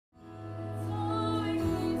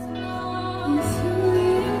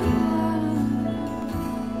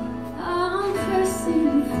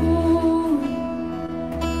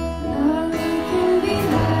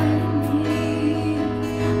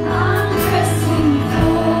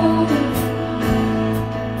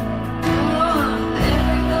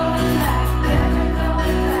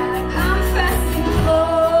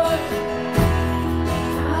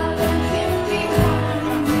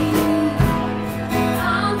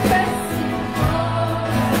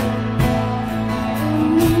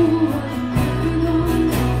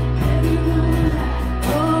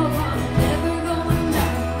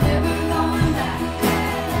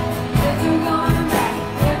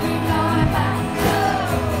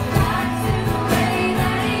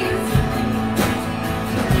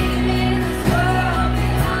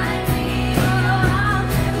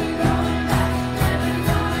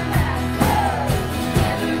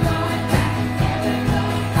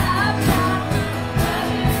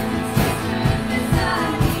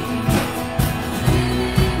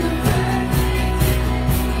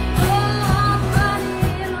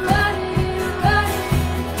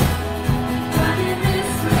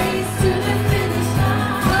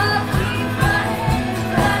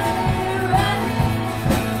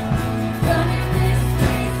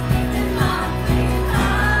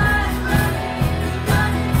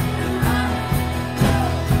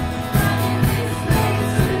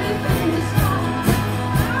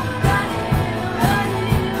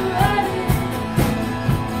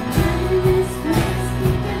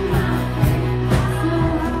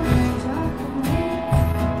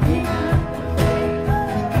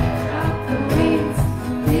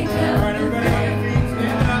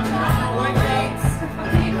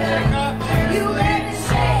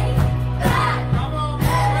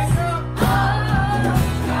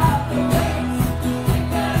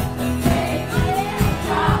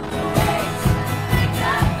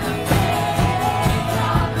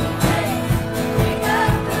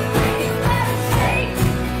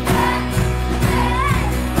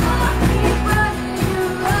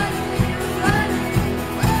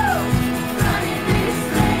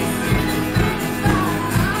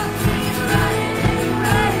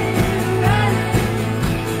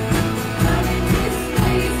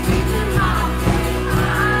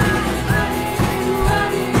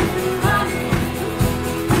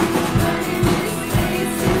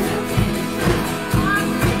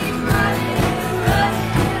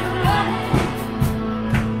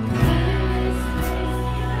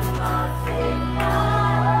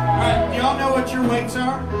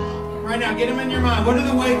get them in your mind. What are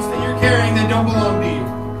the weights that you're carrying that don't belong to you?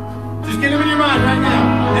 Just get them in your mind right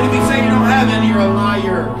now. And if you say you don't have any, you're a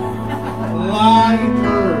liar. Liar.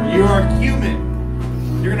 You are human.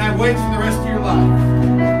 You're going to have weights for the rest of your life.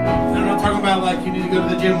 And I'm not talking about like you need to go to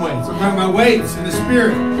the gym weights. I'm talking about weights in the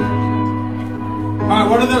spirit. Alright,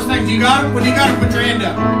 what are those things? You got them? When you got them, put your hand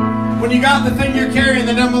up. When you got the thing you're carrying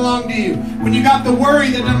that doesn't belong to you. When you got the worry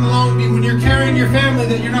that doesn't belong to you. When you're carrying your family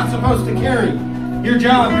that you're not supposed to carry. Your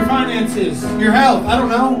job, your finances, your health. I don't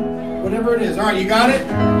know. Whatever it is. Alright, you got it?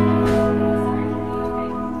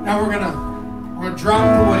 Now we're gonna drop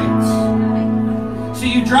the weights. So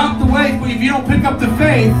you drop the weight, but if you don't pick up the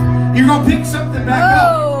faith, you're gonna pick something back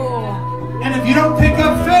up. And if you don't pick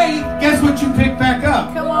up faith, guess what you pick back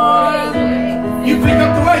up? Come on. You pick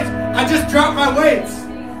up the weights. I just dropped my weights.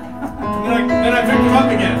 And I picked them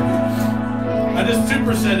up again. I just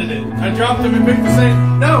supersetted it. I dropped them and picked the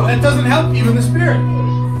same. No, that doesn't help you in the spirit.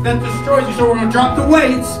 That destroys you. So we're gonna drop the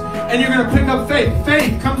weights and you're gonna pick up faith.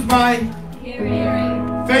 Faith comes by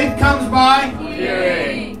Hearing. Faith comes by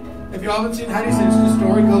Hearing. If you haven't seen Heidi's Insta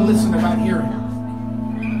story, go listen about hearing.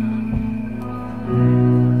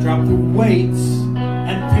 Drop the weights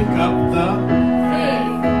and pick up the faith.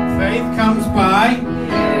 Faith comes by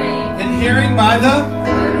Hearing. and hearing by the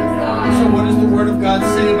Word of God. So what does the Word of God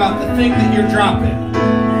say about the thing that you're dropping?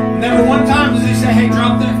 Never one time does he say, hey,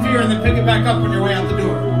 drop that fear and then pick it back up on your way out the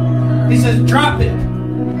door. He says, drop it. I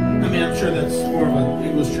mean, I'm sure that's more of an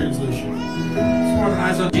English translation. It's more of an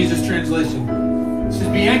Eyes on Jesus translation. It says,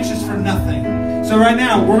 be anxious for nothing. So right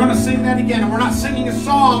now, we're going to sing that again. And we're not singing a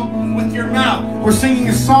song with your mouth. We're singing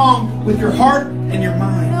a song with your heart and your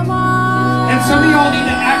mind. Come on. And some of y'all need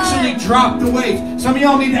to actually drop the weight. Some of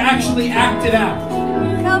y'all need to actually act it out.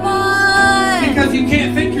 Come on. Because you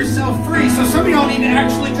can't think yourself free. So some of y'all need to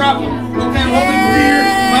actually drop them. Okay, holding fear,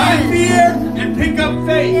 my fear, and pick up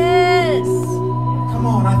faith. Yes. Come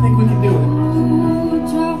on, I think we can do it.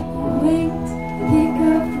 Drop the weights, pick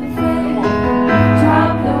up the faith.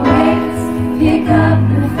 Drop the weights, pick up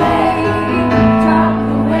the faith. Drop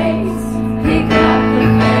the weights, pick up the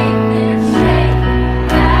faith and shake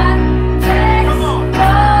that faith. Come on.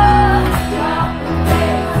 Drop the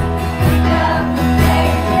weights, pick up the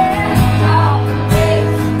faith. Drop the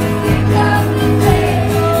weights, pick up the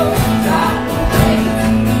faith. Drop the weights,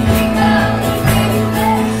 pick up the faith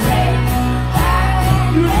and shake that faith.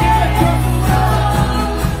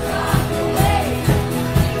 Drop the weights, pick up the faith.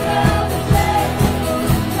 Drop the weights,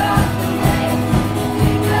 pick up the faith. Drop the weights,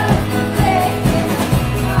 pick up the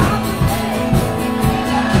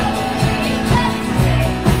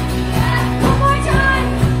faith and shake that. One more time.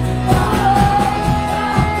 Drop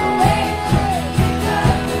the weights, pick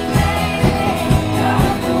up the faith.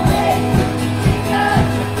 Drop the weights, pick up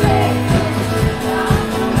the faith. Drop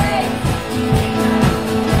the weights, pick up the faith.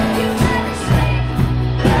 You better shake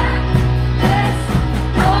that. Let's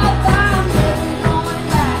all down. Never going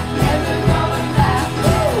back. Never going back.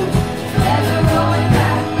 Never going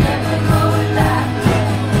back. Never going back.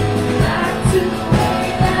 Back to the way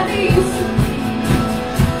that it used to be.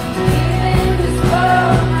 Leaving this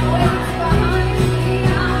world, my weight's behind me.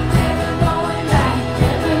 I'm never going back.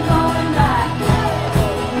 Never going back.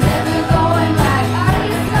 Never going back. I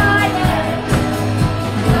decided.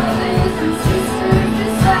 Brothers and sisters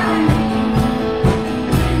beside me.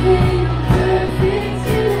 Living in perfect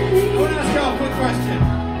unity. I want to ask y'all a quick question.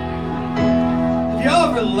 Have y'all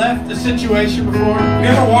ever left a situation before? Have you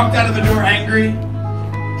ever walked out of the door angry?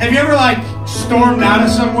 Have you ever like stormed out of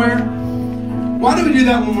somewhere? Why do we do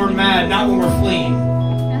that when we're mad, not when we're fleeing?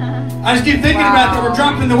 I just keep thinking about that we're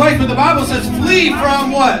dropping the weight, but the Bible says flee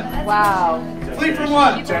from what? Wow. Flee from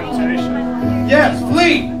what? Temptation. Yes,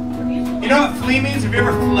 flee. You know what flee means? Have you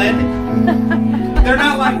ever fled? They're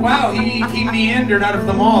not like, wow, he meandered out of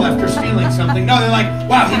the mall after stealing something. No, they're like,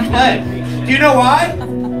 wow, he fled. Do you know why?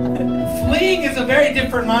 Fleeing is a very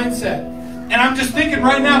different mindset. And I'm just thinking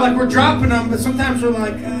right now, like we're dropping them, but sometimes we're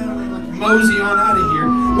like mosey on out of here.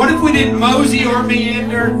 What if we didn't mosey or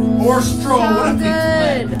meander or stroll? What if we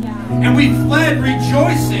fled? And we fled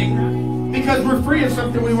rejoicing because we're free of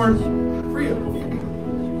something we weren't free of.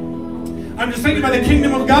 I'm just thinking about the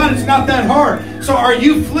kingdom of God. It's not that hard. So are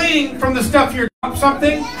you fleeing from the stuff you're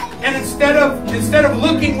something? And instead of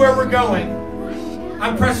looking where we're going,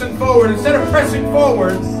 I'm pressing forward. Instead of pressing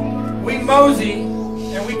forward, we mosey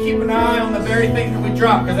and we keep an eye on the very thing that we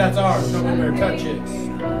drop because that's ours. Nobody better touch it.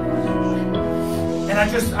 And I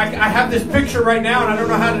have this picture right now, and I don't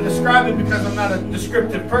know how to describe it because I'm not a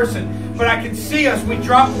descriptive person. But I can see us. We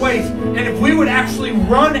drop weights, and if we would actually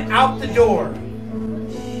run out the door.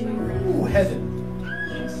 Heaven.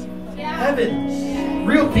 Heaven.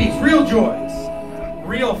 Real peace, real joy.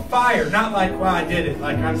 real fire. Not like, wow, I did it.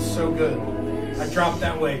 Like, I'm so good. I dropped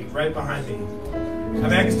that weight right behind me. I mean,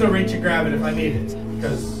 I can still reach and grab it if I need it.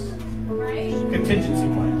 Because contingency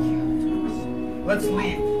plan. Let's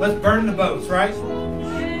leave. Let's burn the boats, right?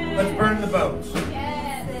 Let's burn the boats.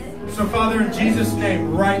 So, Father, in Jesus'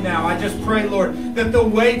 name, right now, I just pray, Lord, that the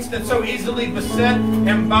weights that so easily beset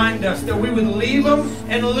and bind us, that we would leave them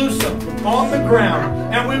and loose them on the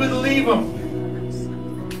ground, and we would leave them.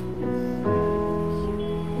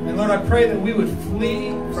 And, Lord, I pray that we would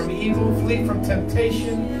flee from evil, flee from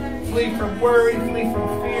temptation, flee from worry, flee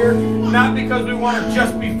from fear, not because we want to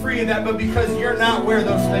just be free of that, but because you're not where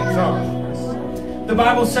those things are. The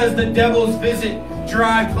Bible says that devils visit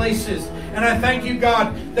dry places. And I thank you,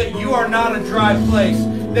 God, that you are not a dry place,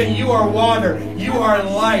 that you are water, you are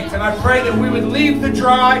light. And I pray that we would leave the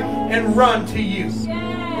dry and run to you.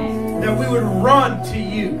 That we would run to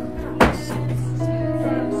you.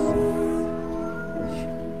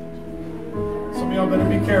 Some of y'all better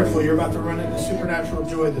be careful. You're about to run into supernatural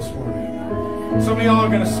joy this morning. Some of y'all are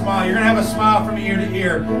going to smile. You're going to have a smile from ear to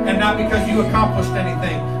ear. And not because you accomplished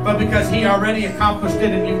anything, but because he already accomplished it.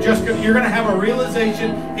 And you're going to have a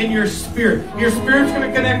realization in your spirit. Your spirit's going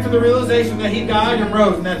to connect to the realization that he died and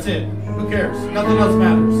rose, and that's it. Who cares? Nothing else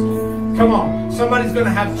matters. Come on. Somebody's going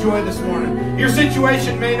to have joy this morning. Your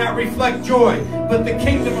situation may not reflect joy, but the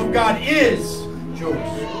kingdom of God is joy.